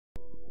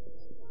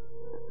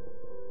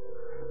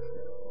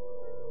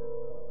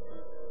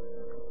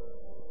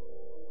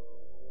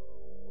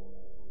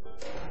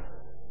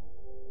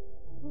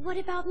what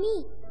about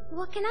me?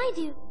 What can I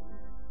do?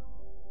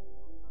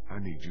 I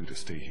need you to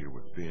stay here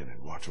with Ben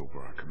and watch over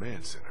our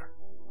command center.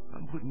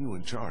 I'm putting you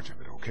in charge of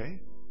it, okay?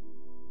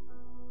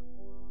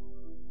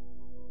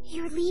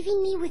 You're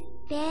leaving me with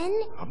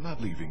Ben? I'm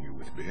not leaving you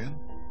with Ben.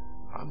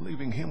 I'm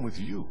leaving him with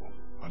you.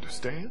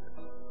 Understand?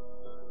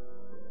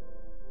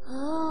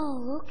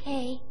 Oh,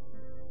 okay.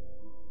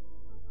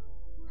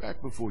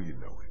 Back before you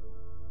know it.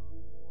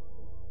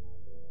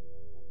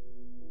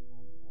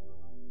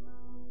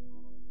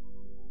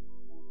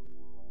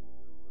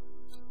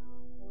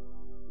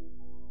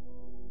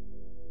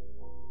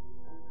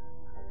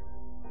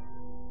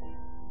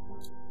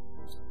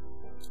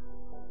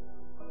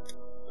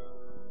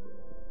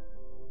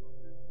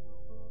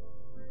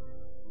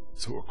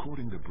 So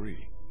according to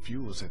Bree,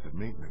 fuel's at the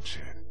maintenance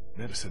shed,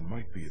 medicine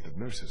might be at the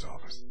nurse's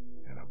office,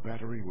 and a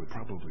battery would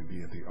probably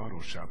be at the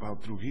auto shop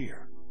out through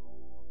here.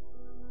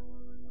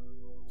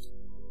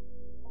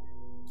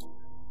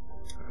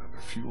 The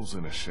fuel's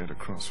in a shed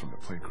across from the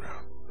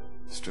playground.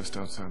 It's just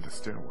outside the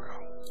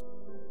stairwell.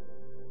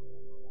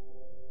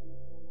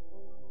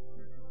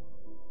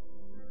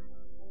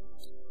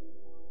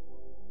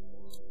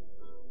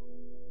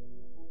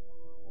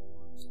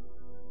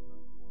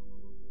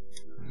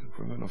 If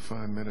we're gonna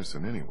find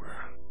medicine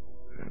anywhere,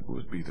 that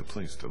would be the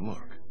place to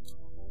look.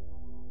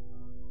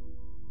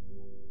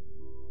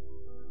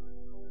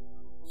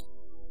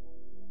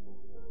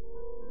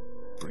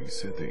 Bree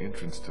said the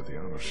entrance to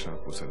the auto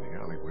shop was in the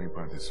alleyway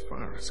by this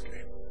fire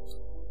escape.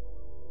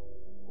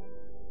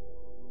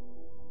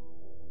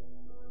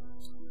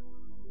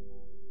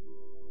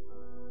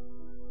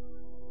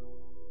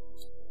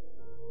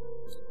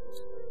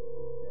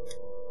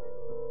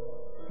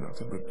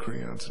 Nothing but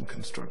crayons and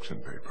construction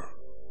paper.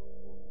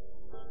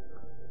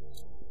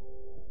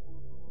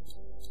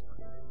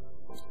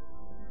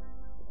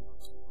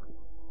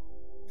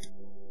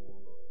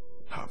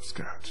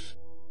 Hopscotch.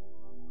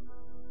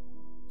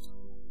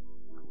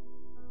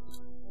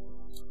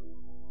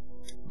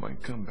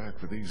 Might come back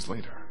for these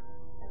later.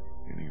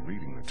 Any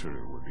reading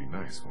material would be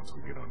nice once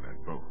we get on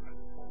that boat.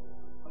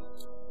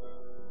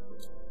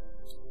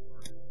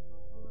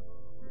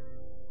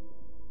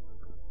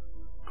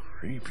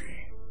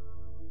 Creepy.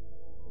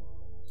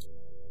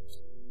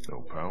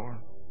 No power,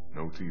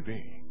 no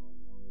TV.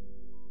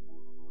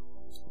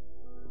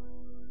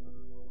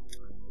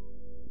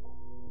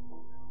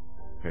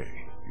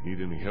 Hey, you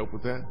need any help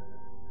with that?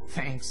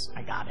 Thanks,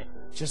 I got it.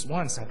 Just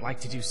once I'd like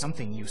to do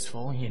something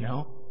useful, you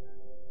know?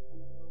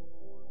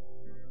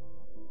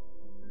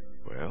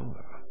 Well,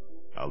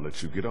 I'll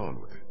let you get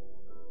on with it.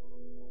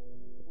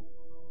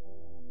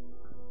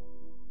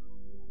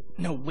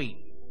 No, wait.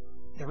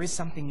 There is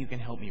something you can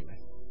help me with.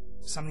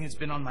 Something that's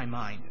been on my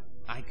mind.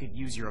 I could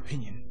use your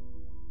opinion.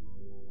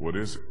 What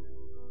is it?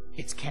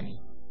 It's Kenny.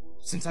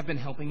 Since I've been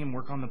helping him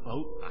work on the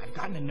boat, I've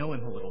gotten to know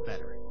him a little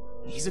better.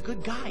 He's a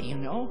good guy, you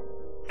know?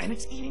 And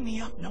it's eating me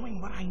up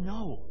knowing what I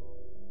know.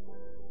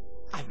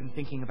 I've been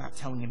thinking about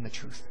telling him the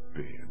truth.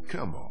 Ben,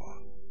 come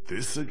on.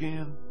 This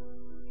again?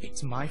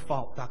 It's my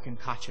fault Duck and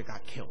Katja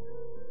got killed.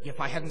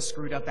 If I hadn't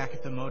screwed up back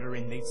at the motor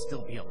inn, they'd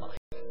still be alive.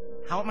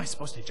 How am I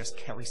supposed to just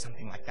carry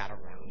something like that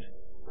around?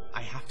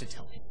 I have to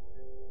tell him.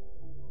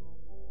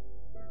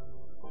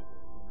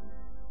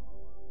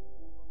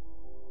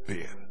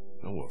 Ben,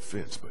 no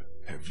offense, but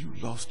have you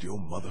lost your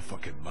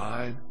motherfucking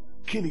mind?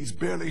 Kenny's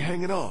barely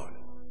hanging on.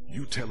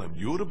 You tell him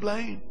you're to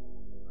blame?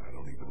 I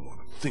don't even want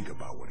to think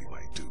about what he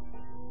might do.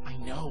 I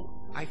know.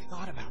 I've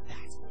thought about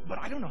that. But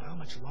I don't know how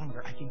much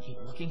longer I can keep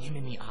looking him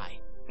in the eye.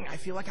 I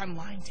feel like I'm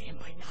lying to him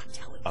by not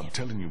telling him. I'm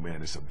telling you,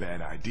 man, it's a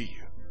bad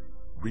idea.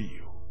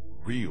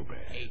 Real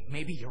bad. Hey,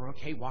 maybe you're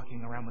okay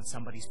walking around with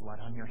somebody's blood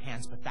on your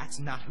hands, but that's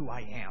not who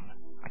I am.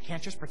 I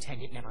can't just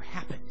pretend it never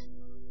happened.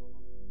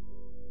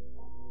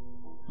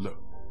 Look,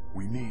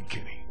 we need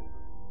Kenny.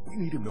 We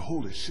need him to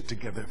hold his shit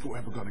together if we're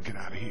ever gonna get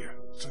out of here.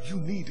 So you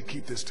need to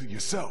keep this to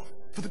yourself,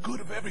 for the good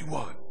of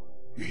everyone.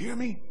 You hear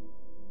me?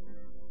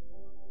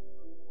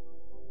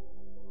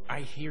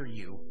 I hear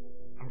you.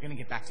 I'm gonna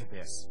get back to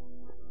this.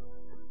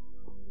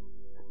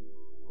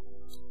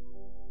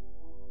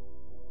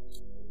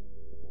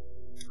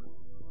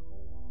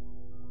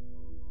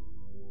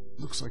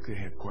 Looks like they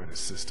had quite a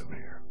system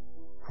here.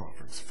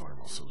 Crawford's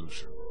final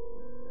solution.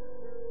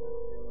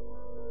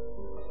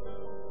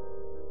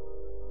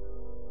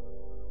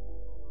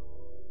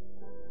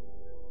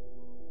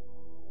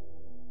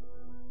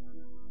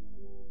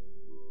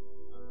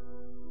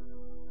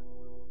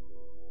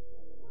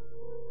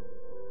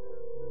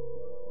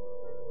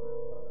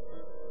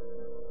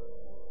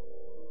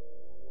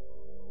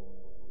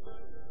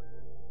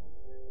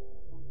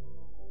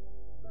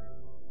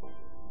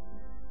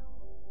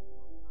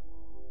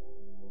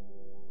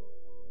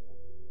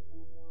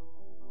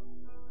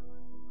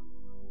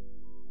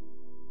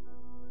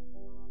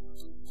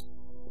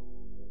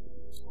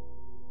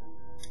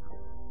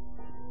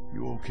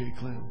 You okay,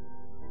 Clem?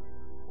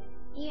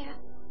 Yeah.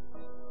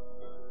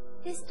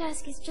 This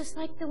desk is just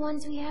like the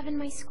ones we have in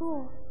my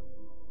school.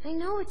 I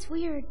know it's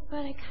weird,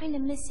 but I kinda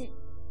miss it,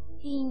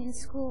 being in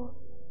school.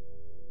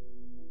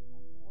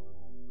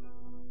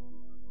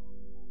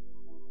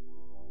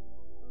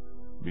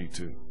 Me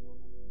too.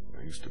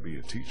 I used to be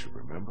a teacher,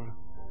 remember?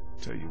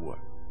 Tell you what,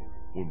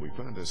 when we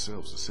find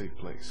ourselves a safe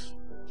place,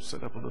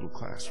 set up a little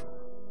classroom.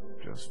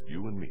 Just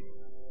you and me.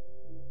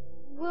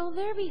 Will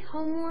there be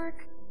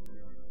homework?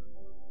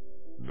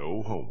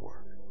 No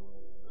homework.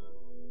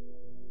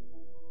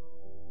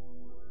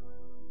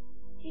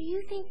 Do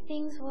you think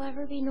things will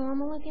ever be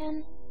normal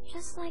again?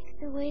 Just like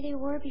the way they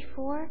were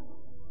before?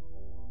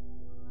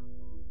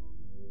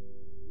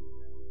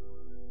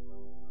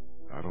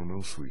 I don't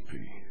know, Sweet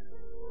Pea,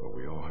 but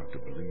we all have to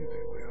believe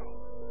they will.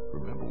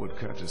 Remember what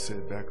Katja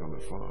said back on the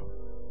farm?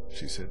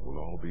 She said we'll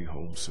all be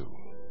home soon.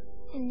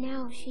 And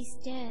now she's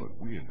dead. But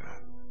we're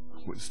not.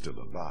 We're still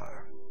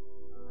alive.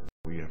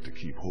 We have to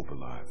keep hope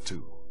alive,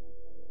 too.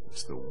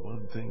 It's the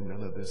one thing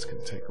none of this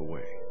can take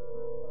away.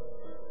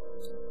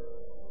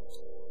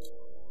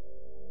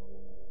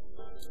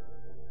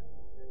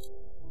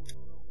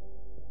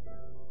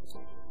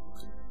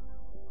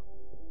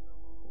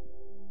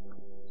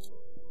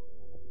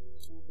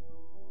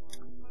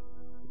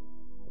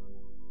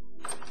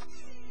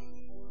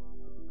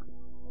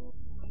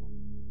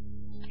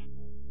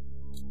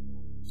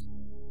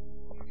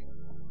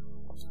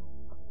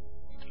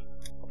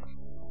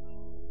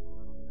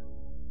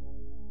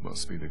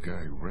 Must be the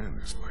guy who ran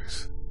this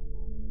place.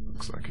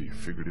 Looks like he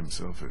figured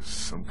himself as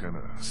some kind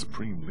of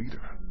supreme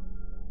leader.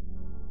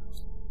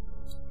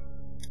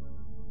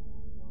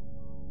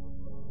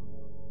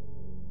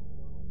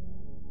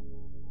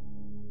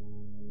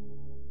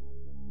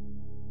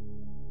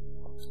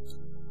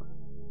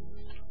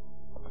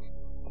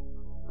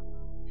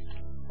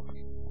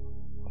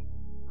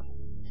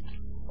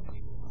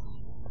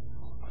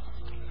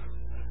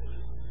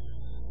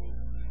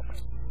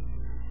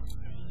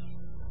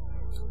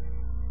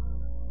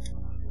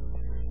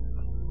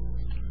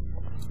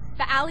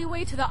 The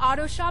alleyway to the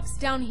auto shop's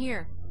down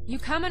here. You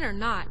coming or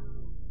not?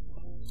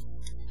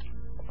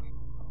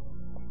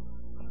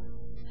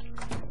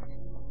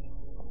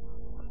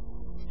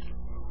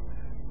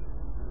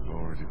 They've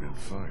already been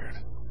fired.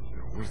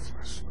 They're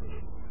worthless.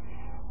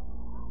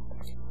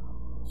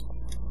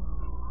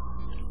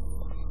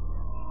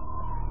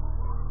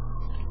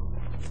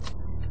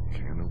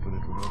 Can't open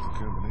it without the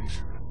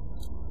combination.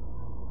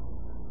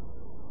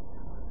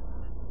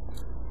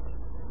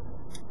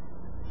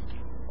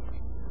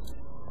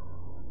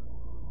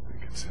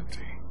 It's empty.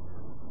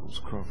 Those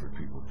Crawford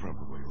people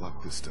probably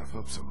locked this stuff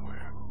up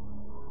somewhere.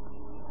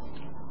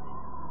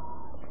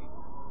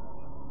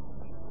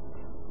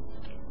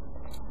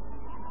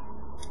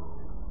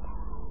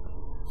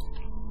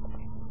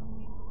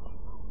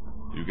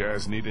 You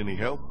guys need any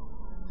help?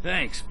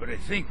 Thanks, but I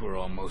think we're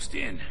almost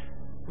in.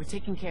 We're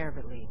taking care of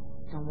it, Lee.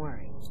 Don't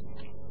worry.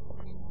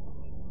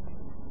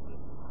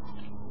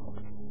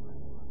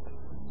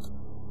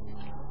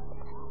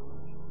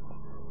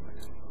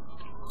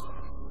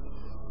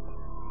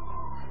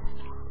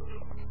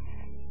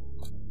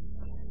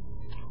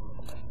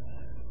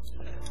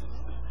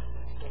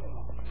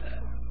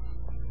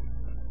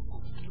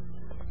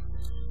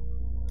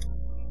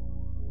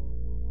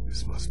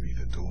 This must be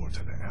the door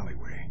to the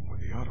alleyway where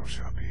the auto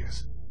shop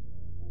is.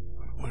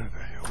 But where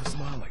the hell is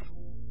Molly?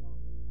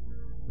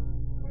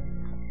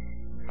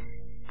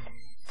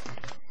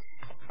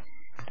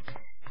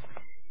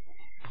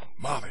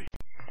 Molly,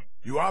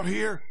 you out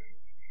here?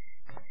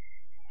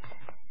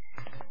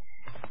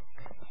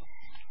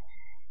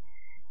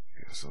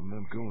 Guess I'm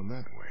not going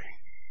that way.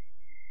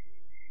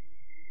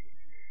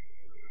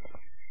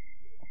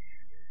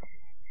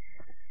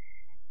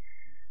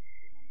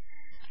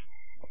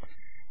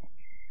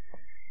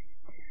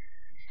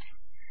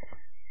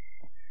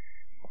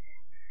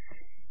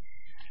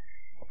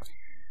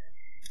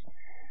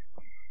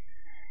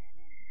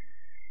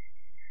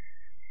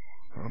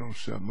 Auto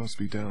shop must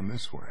be down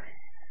this way.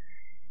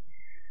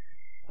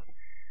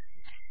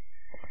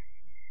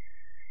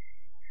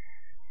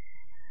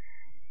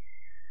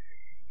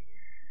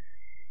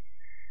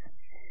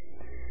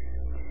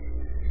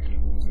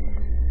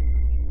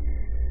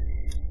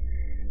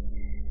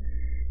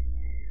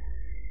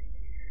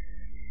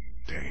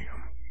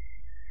 Damn.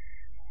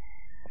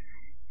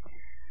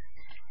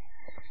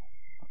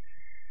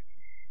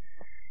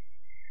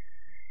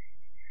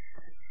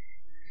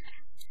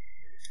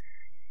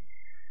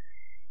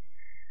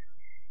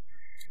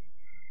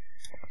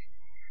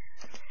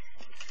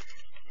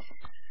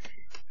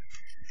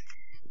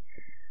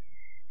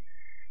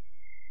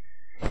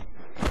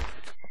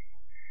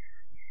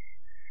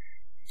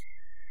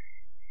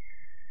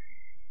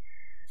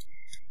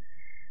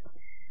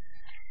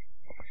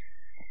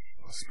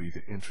 Must be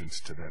the entrance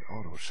to that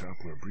auto shop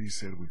where Bree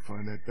said we'd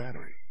find that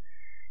battery.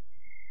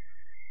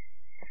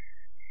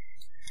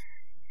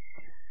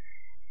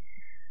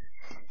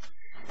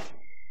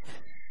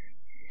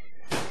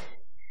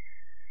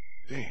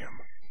 Damn,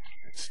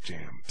 it's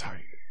jammed tight.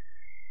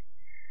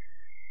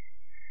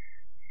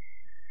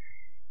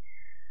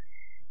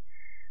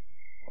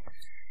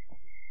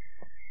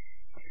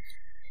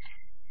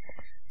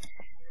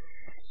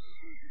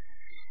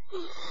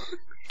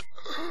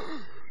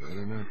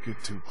 Better not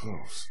get too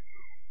close.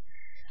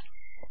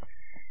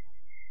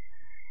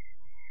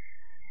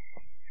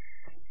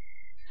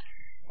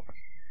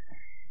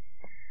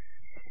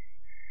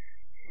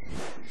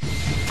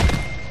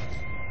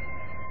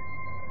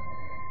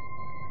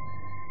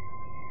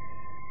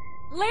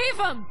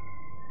 him!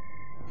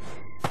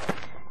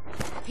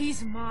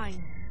 He's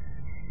mine.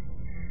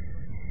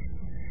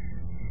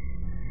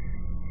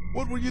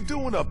 What were you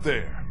doing up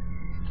there?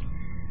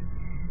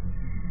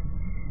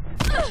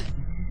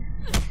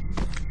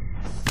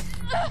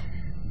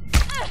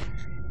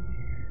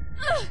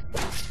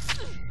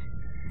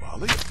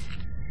 Molly?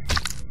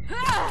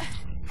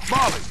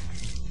 Molly!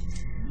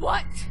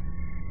 What?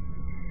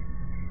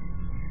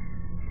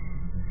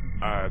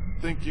 I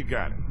think you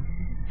got it.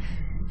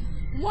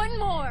 One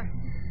more!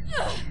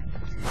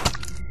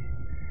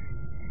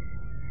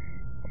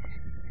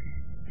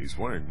 He's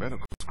wearing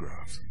medical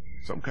scrubs.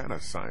 Some kind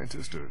of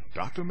scientist or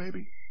doctor,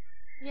 maybe?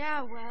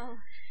 Yeah, well,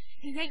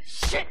 he ain't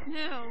shit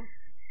now.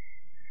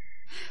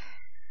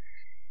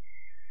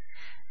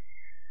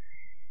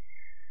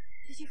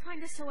 Did you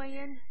find us a way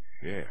in?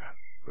 Yeah,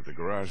 but the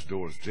garage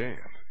door's jammed.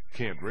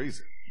 Can't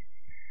raise it.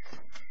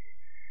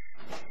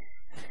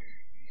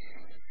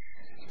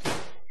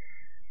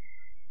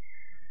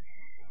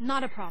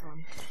 Not a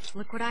problem.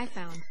 Look what I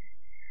found.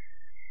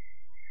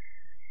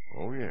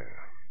 Oh yeah,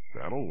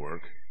 that'll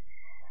work.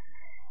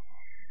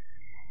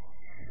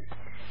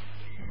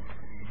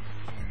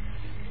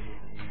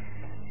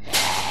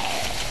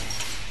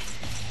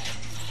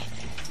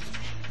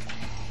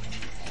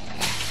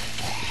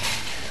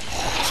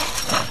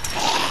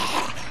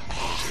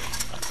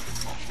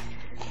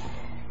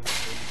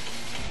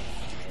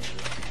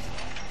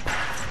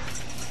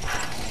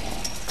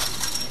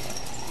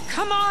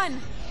 Come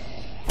on!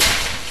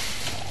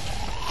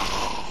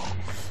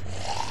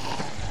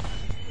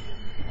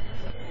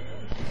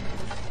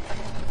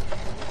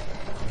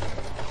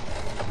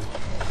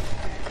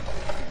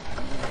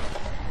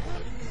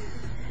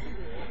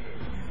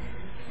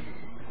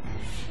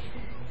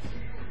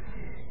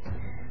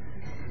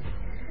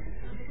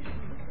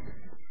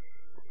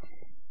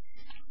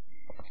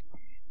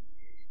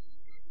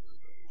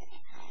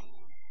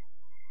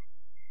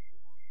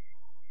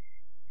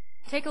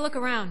 Take a look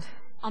around.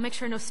 I'll make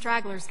sure no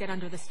stragglers get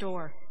under this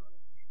door.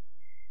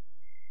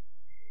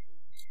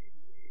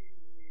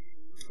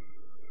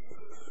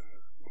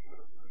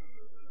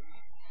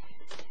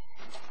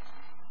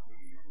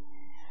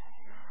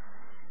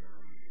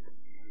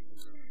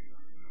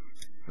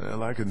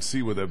 Well, I can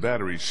see where the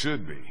battery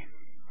should be,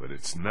 but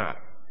it's not.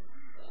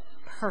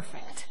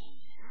 Perfect.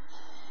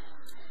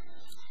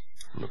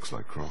 Looks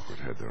like Crawford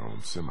had their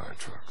own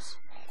semi-trucks.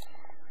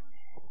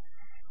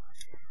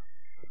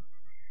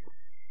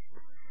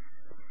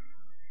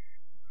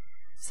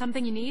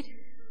 Something you need?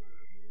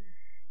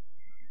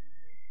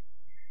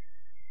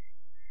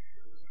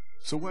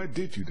 So why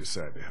did you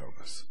decide to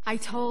help us? I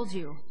told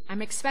you.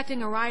 I'm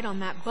expecting a ride on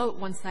that boat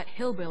once that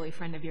hillbilly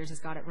friend of yours has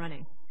got it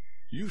running.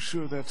 You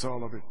sure that's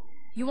all of it?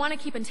 You want to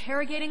keep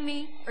interrogating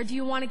me, or do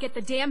you want to get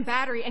the damn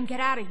battery and get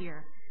out of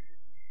here?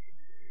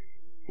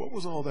 What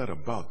was all that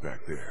about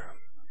back there?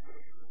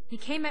 He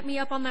came at me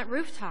up on that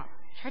rooftop,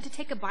 tried to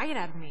take a bite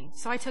out of me,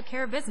 so I took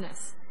care of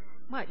business.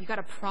 What, you got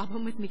a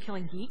problem with me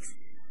killing geeks?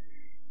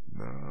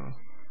 No,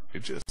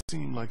 it just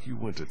seemed like you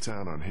went to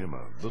town on him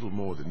a little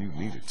more than you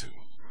needed to.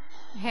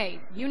 Hey,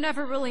 you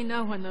never really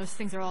know when those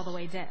things are all the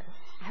way dead.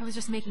 I was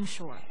just making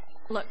sure.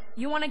 Look,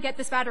 you want to get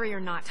this battery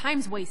or not?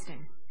 Time's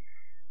wasting.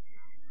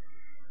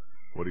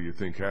 What do you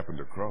think happened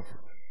to Crawford?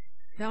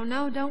 Don't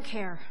know, don't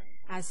care.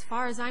 As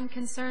far as I'm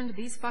concerned,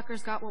 these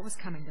fuckers got what was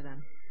coming to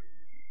them.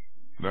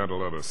 Not a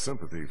lot of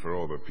sympathy for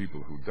all the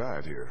people who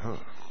died here, huh?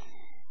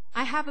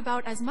 I have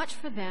about as much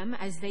for them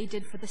as they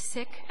did for the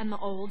sick and the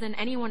old and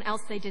anyone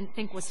else they didn't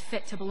think was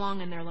fit to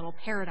belong in their little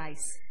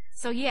paradise.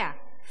 So yeah,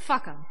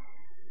 fuck 'em.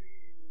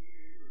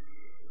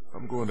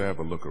 I'm going to have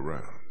a look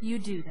around. You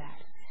do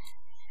that.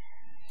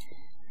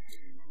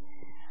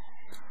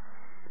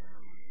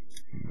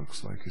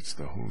 Looks like it's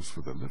the hose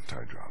for the lift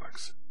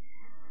hydraulics.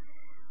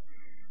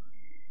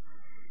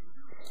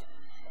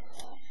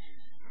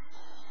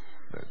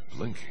 That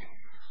blinking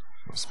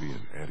must be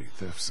an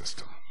anti-theft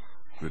system.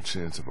 Good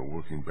chance of a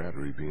working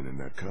battery being in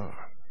that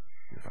car,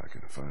 if I can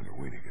find a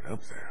way to get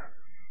up there.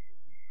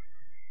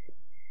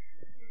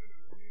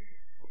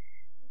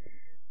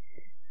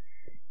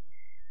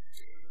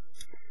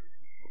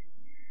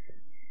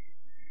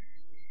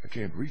 I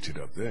can't reach it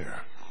up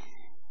there.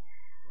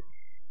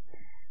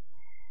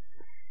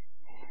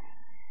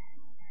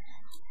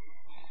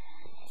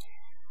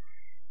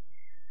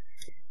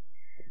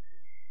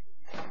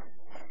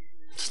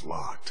 It's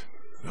locked.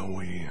 No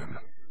way in.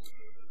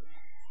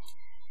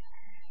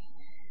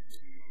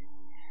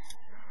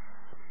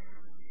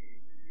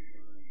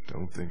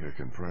 Don't think I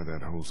can pry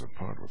that hose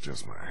apart with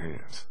just my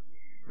hands.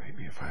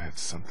 Maybe if I had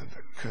something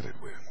to cut it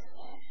with.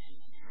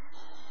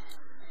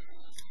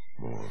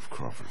 More of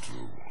Crawford's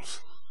rules.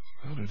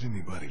 How did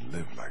anybody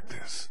live like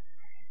this?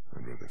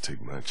 I'd rather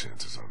take my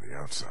chances on the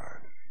outside.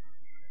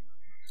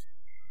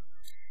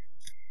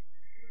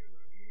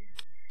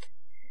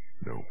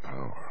 No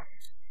power.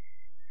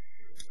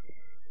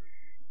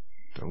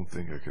 Don't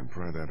think I can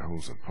pry that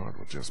hose apart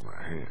with just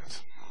my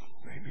hands.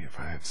 Maybe if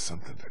I had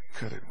something to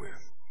cut it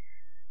with.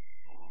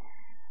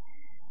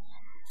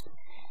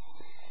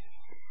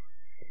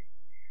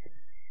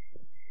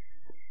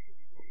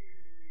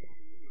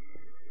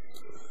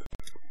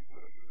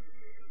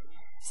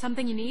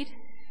 Something you need?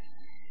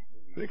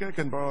 Think I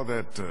can borrow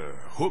that,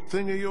 hook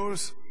thing of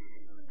yours?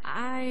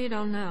 I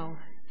don't know.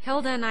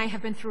 Hilda and I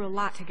have been through a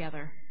lot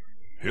together.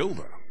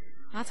 Hilda?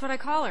 That's what I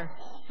call her.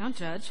 Don't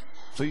judge.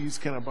 Please,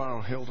 can I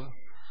borrow Hilda?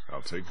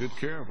 I'll take good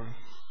care of her.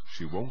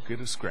 She won't get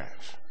a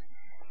scratch.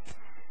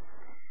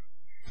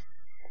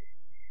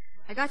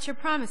 I got your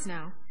promise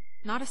now.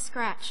 Not a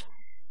scratch.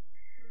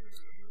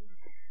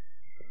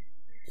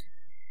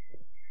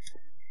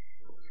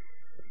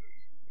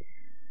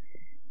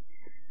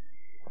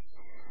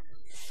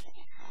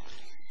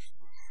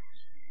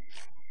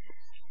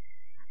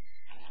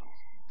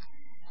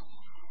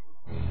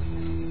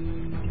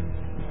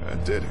 I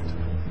did it.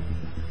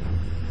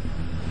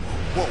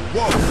 Whoa,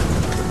 whoa!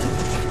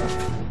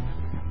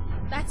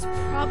 That's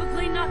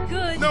probably not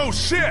good. No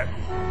shit!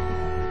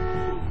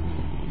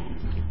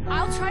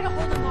 I'll try to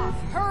hold him off.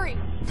 Hurry!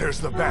 There's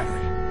the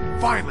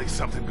battery. Finally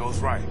something goes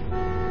right.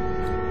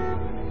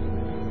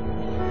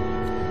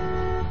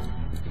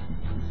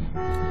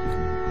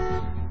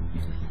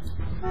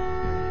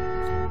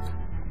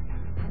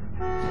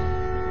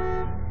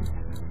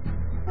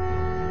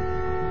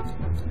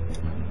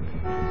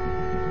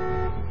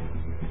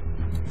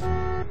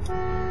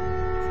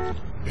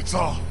 It's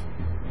off.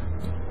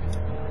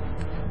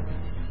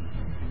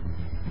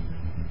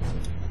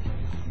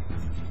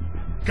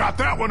 Got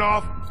that one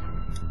off.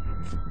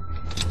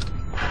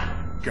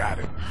 Got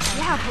it.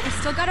 Yeah, but we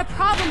still got a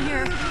problem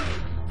here.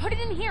 Put it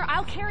in here.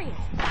 I'll carry it.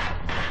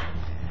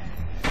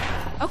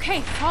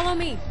 Okay, follow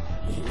me.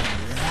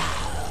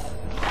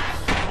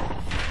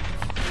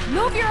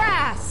 Move your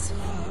ass!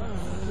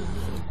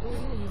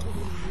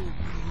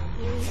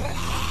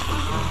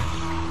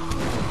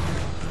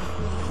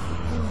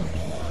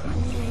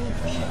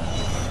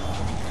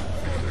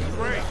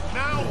 Great.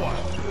 Now what?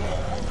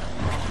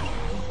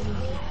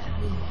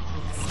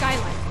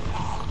 Skylight.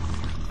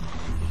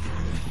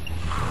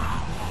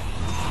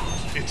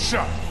 It's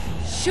shut.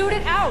 Shoot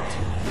it out!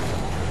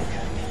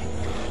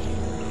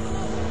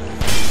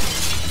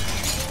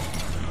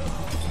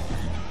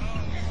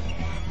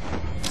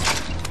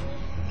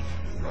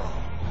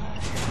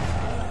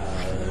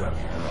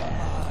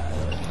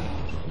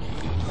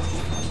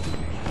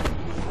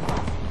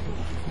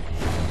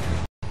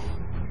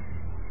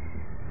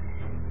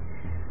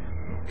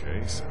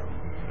 Okay, so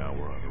now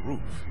we're on the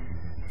roof.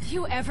 Do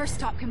you ever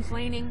stop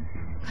complaining?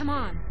 Come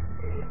on.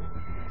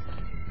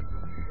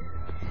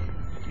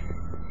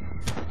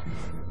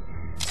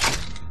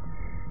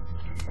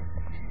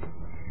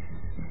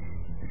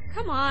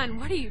 Come on,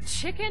 what are you,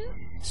 chicken?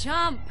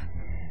 Jump!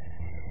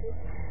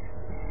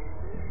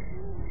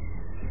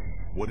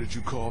 What did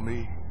you call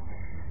me?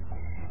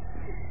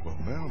 Well,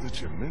 now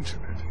that you mention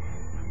it...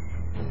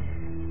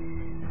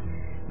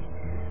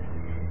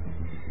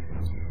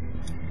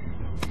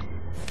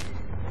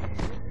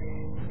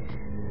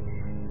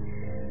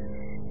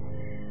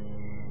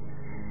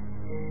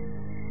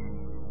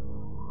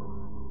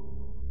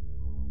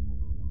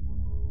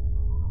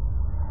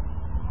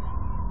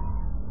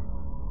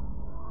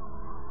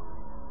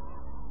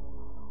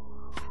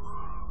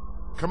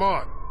 Come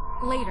on.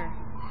 Later.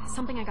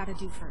 Something I gotta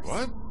do first.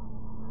 What?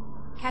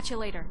 Catch you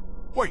later.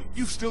 Wait,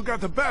 you still got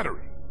the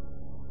battery.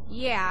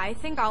 Yeah, I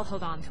think I'll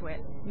hold on to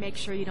it. Make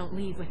sure you don't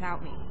leave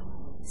without me.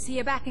 See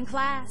you back in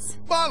class.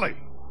 Molly!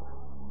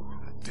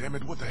 Damn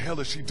it, what the hell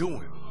is she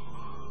doing?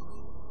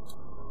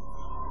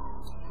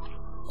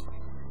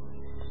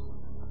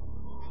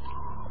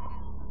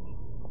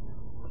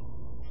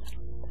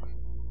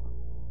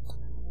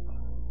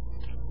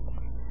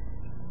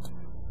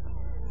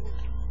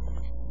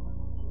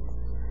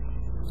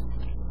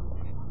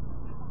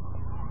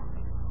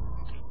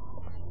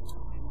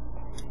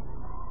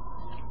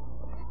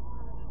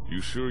 You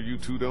sure you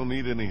two don't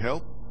need any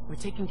help? We're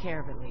taking care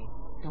of it, Lee.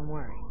 Don't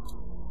worry.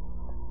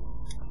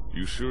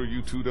 You sure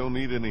you two don't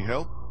need any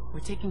help? We're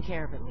taking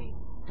care of it, Lee.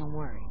 Don't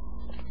worry.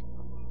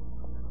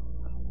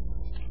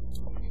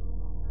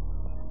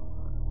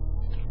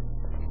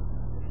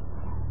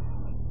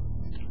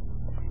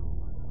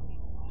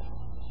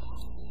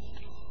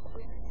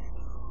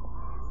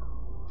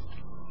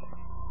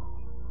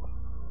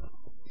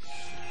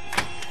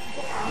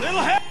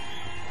 Little help!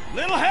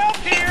 Little help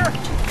here!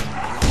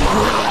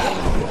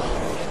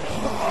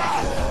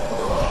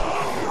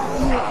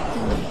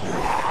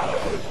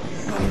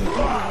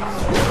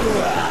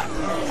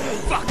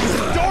 Fuck!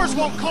 The doors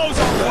won't close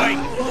all the way!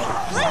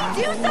 Let's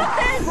do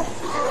something!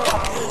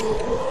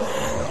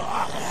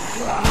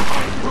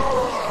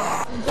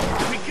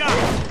 We got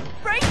it!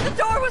 Break the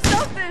door with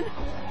something!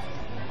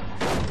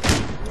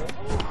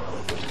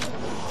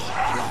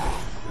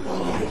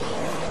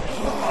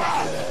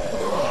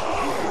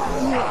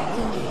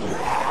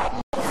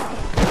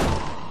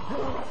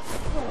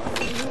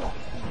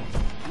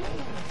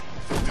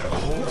 That'll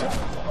hold.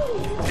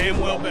 Damn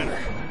well better.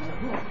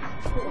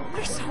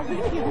 There's so many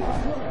of them.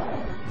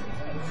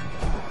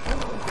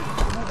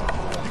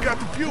 You got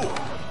the fuel.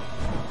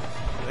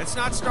 Let's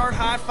not start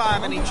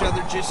high-fiving each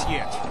other just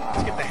yet.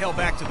 Let's get the hell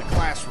back to the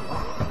classroom.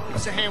 Give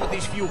us a hand with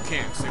these fuel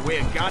cans. They weigh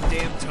a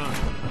goddamn ton.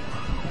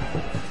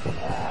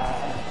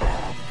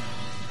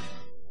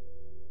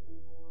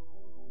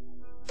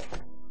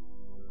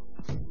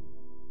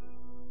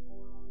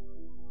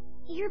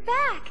 you're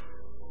back!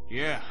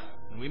 Yeah,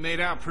 and we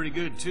made out pretty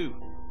good, too.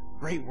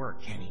 Great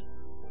work, Kenny.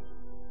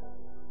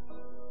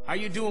 How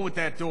you doing with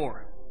that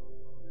door?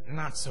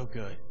 Not so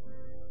good.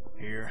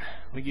 Here,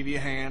 let me give you a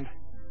hand.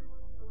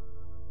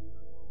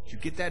 Did you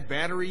get that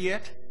battery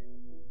yet?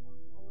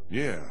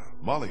 Yeah,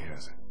 Molly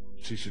has it.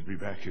 She should be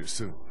back here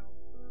soon.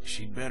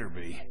 She'd better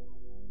be.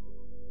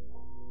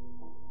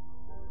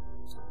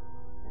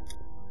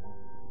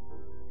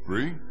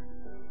 Bree?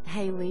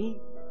 Hey, Lee.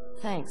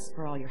 Thanks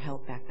for all your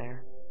help back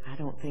there. I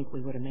don't think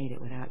we would have made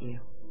it without you.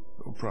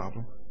 No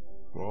problem.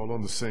 We're all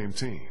on the same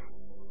team.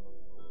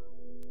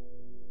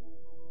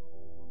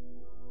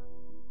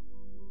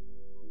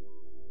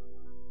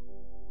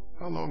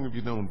 How long have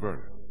you known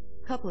Vernon?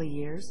 Couple of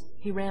years.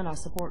 He ran our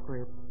support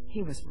group.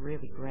 He was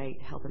really great,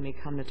 helping me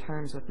come to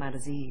terms with my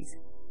disease.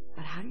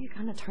 But how do you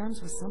come to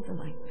terms with something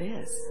like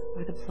this?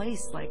 With a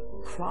place like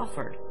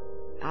Crawford?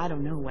 I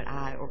don't know what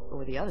I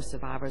or the other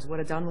survivors would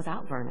have done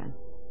without Vernon.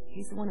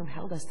 He's the one who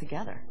held us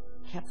together,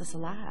 kept us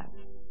alive.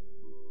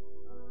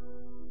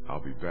 I'll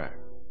be back.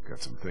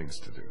 Got some things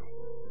to do.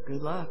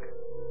 Good luck.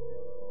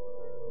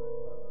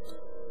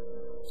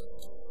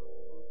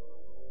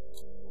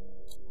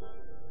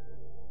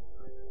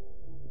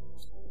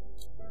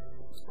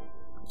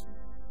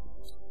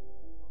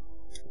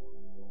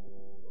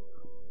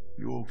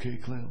 You okay,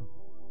 Clem?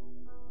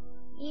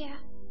 Yeah.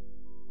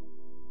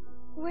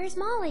 Where's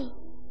Molly?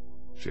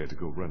 She had to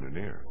go run an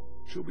errand.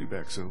 She'll be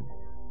back soon.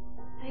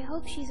 I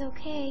hope she's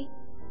okay.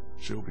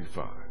 She'll be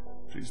fine.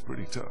 She's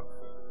pretty tough.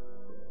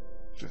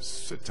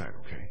 Just sit tight,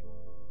 okay?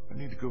 I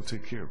need to go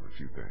take care of a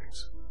few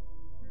things.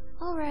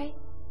 All right.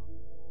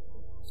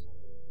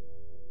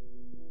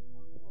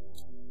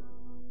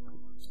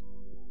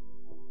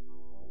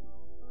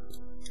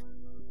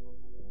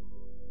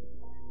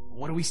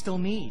 What do we still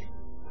need?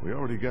 We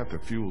already got the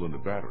fuel in the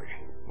battery.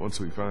 Once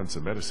we find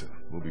some medicine,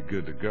 we'll be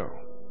good to go.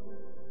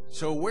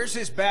 So where's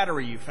this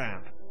battery you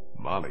found?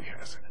 Molly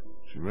has it.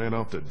 She ran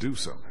off to do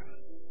something.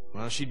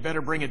 Well, she'd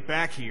better bring it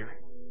back here.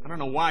 I don't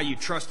know why you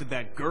trusted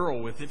that girl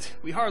with it.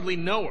 We hardly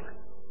know her.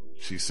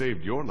 She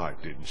saved your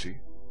life, didn't she?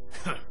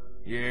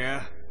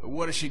 Yeah, but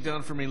what has she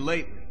done for me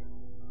lately?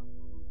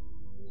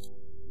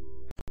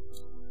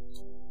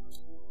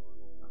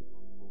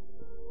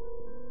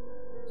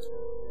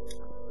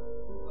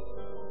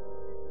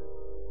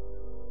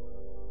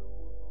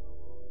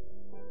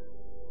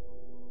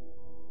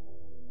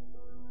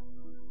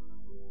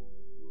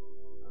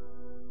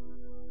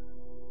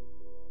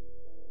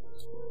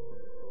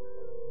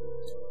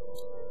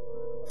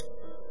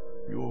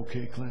 You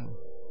okay, Clem?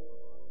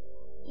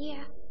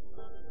 Yeah.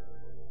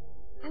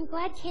 I'm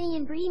glad Kenny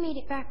and Bree made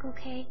it back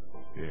okay.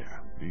 Yeah,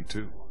 me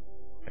too.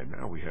 And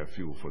now we have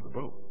fuel for the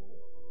boat.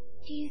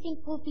 Do you think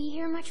we'll be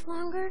here much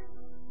longer?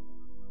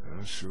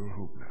 I sure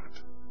hope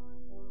not.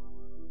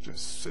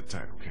 Just sit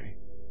tight, okay?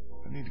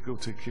 I need to go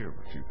take care of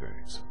a few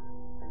things.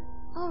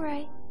 All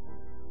right.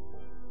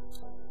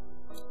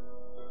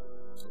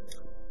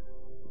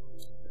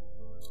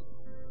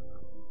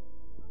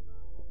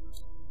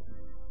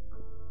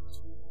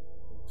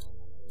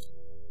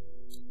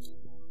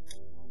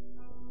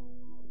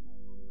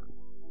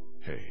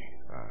 Hey,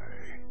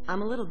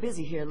 I'm a little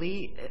busy here,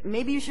 Lee.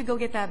 Maybe you should go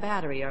get that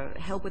battery or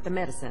help with the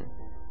medicine.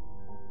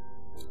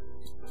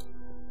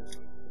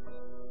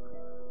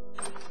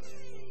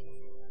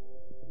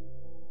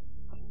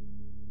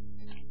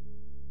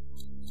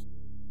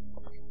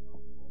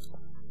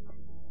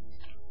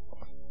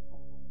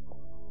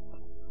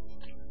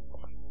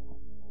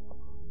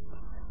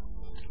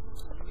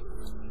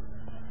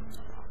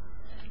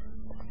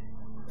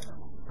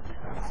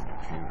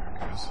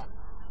 I guess.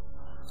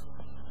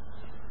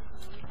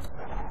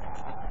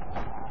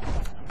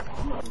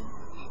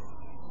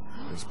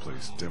 This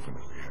place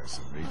definitely has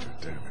some major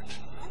damage.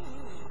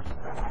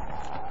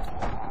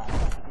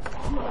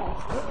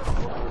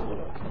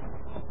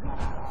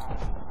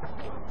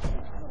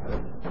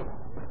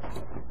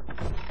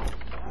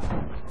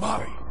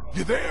 Molly,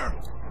 you there?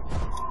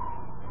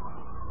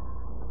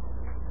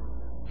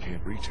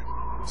 Can't reach it.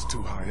 It's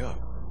too high up.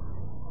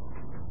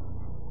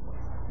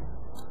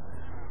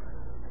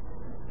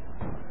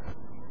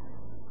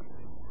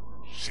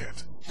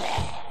 Shit.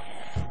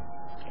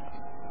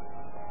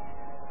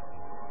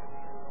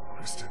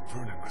 Kristen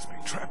Vernon must be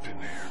trapped in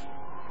there.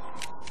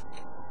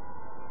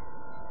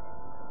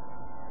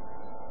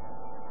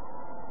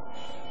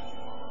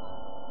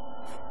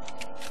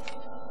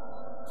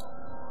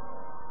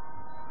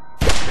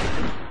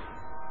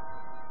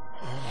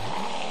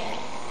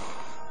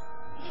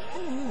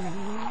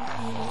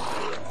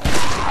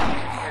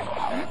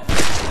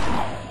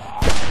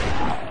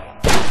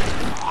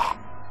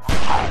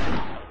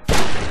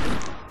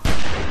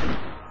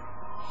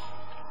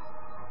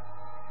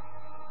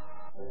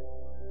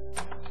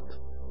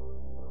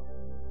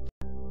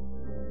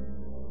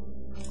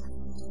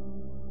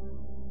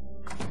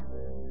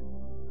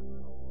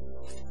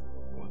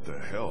 What the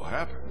hell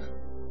happened?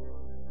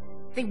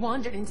 They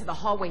wandered into the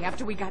hallway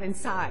after we got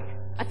inside.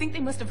 I think they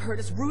must have heard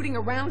us rooting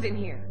around in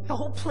here. The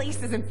whole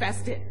place is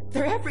infested.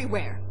 They're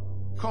everywhere.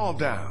 Calm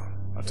down.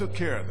 I took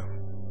care of them.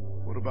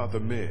 What about the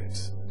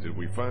meds? Did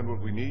we find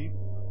what we need?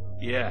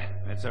 Yeah,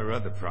 that's our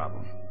other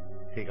problem.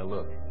 Take a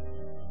look.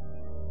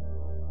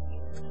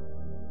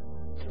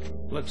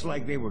 Looks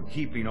like they were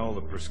keeping all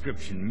the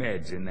prescription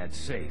meds in that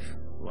safe,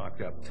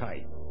 locked up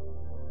tight.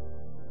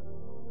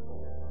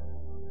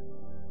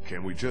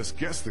 Can we just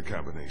guess the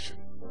combination?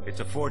 It's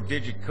a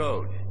 4-digit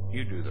code.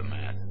 You do the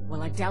math.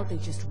 Well, I doubt they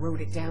just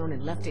wrote it down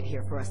and left it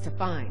here for us to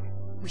find.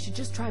 We should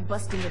just try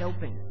busting it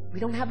open. We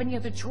don't have any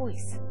other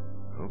choice.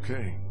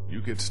 Okay, you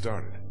get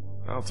started.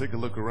 I'll take a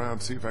look around,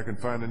 see if I can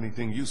find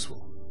anything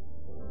useful.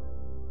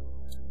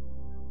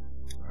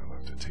 I'll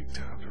have to take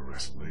time to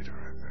rest later,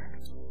 I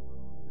think.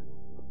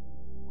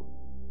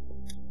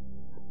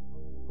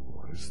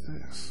 What is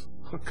this?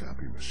 A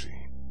copy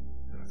machine.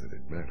 Not that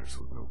it matters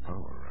with no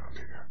power around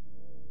here.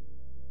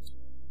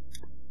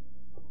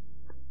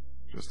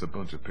 Just a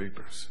bunch of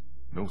papers.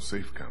 No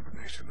safe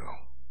combination, though.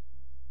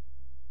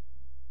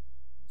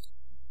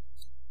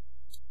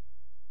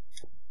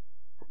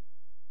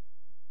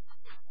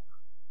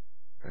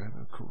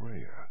 Anna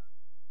Correa.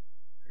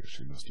 Guess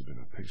she must have been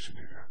a patient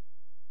here.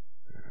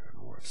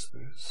 And what's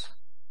this?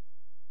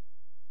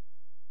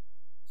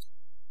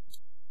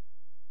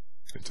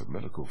 It's a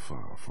medical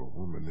file for a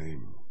woman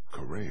named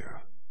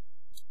Correa.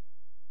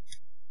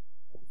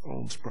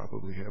 Phones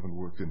probably haven't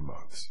worked in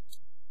months.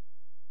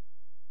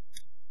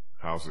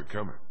 How's it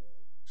coming?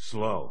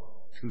 Slow.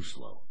 Too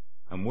slow.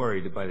 I'm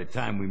worried that by the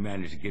time we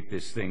manage to get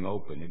this thing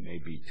open, it may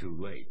be too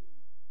late.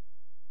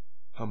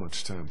 How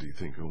much time do you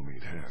think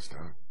Omid has,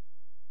 Doc?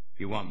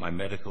 You want my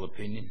medical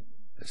opinion?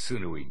 The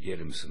sooner we get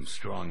him some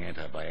strong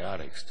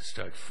antibiotics to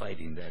start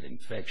fighting that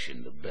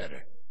infection, the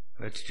better.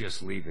 Let's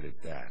just leave it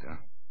at that, huh?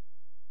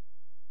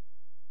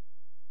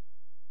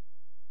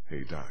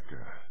 Hey, Doc,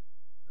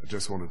 I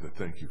just wanted to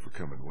thank you for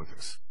coming with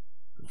us,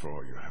 and for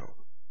all your help.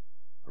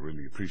 I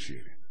really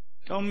appreciate it.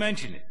 Don't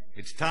mention it.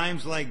 It's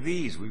times like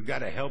these we've got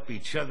to help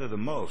each other the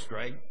most,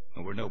 right?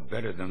 And we're no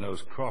better than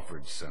those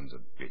Crawford sons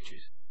of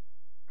bitches.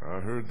 I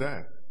heard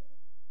that.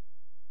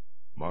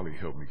 Molly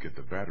helped me get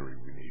the battery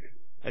we needed.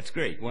 That's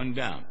great. One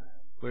down.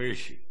 Where is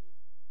she?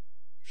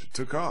 She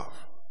took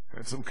off.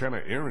 Had some kind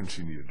of errand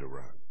she needed to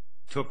run.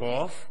 Took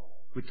off?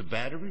 With the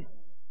battery?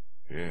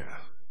 Yeah.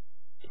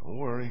 Don't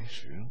worry.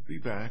 She'll be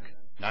back.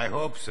 I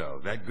hope so.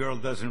 That girl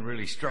doesn't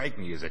really strike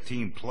me as a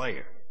team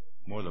player.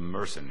 More the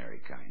mercenary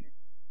kind.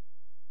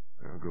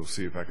 I'll go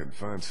see if I can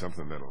find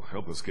something that'll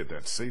help us get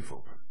that safe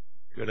open.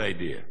 Good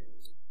idea.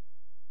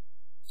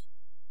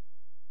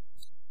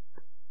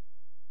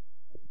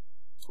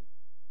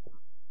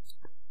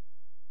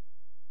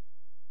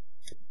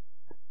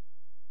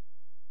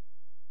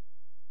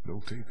 No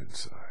tape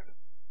inside.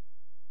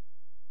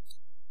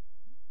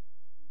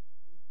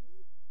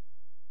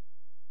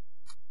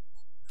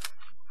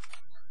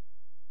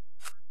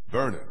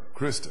 Vernon,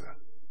 Krista,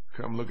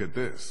 come look at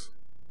this.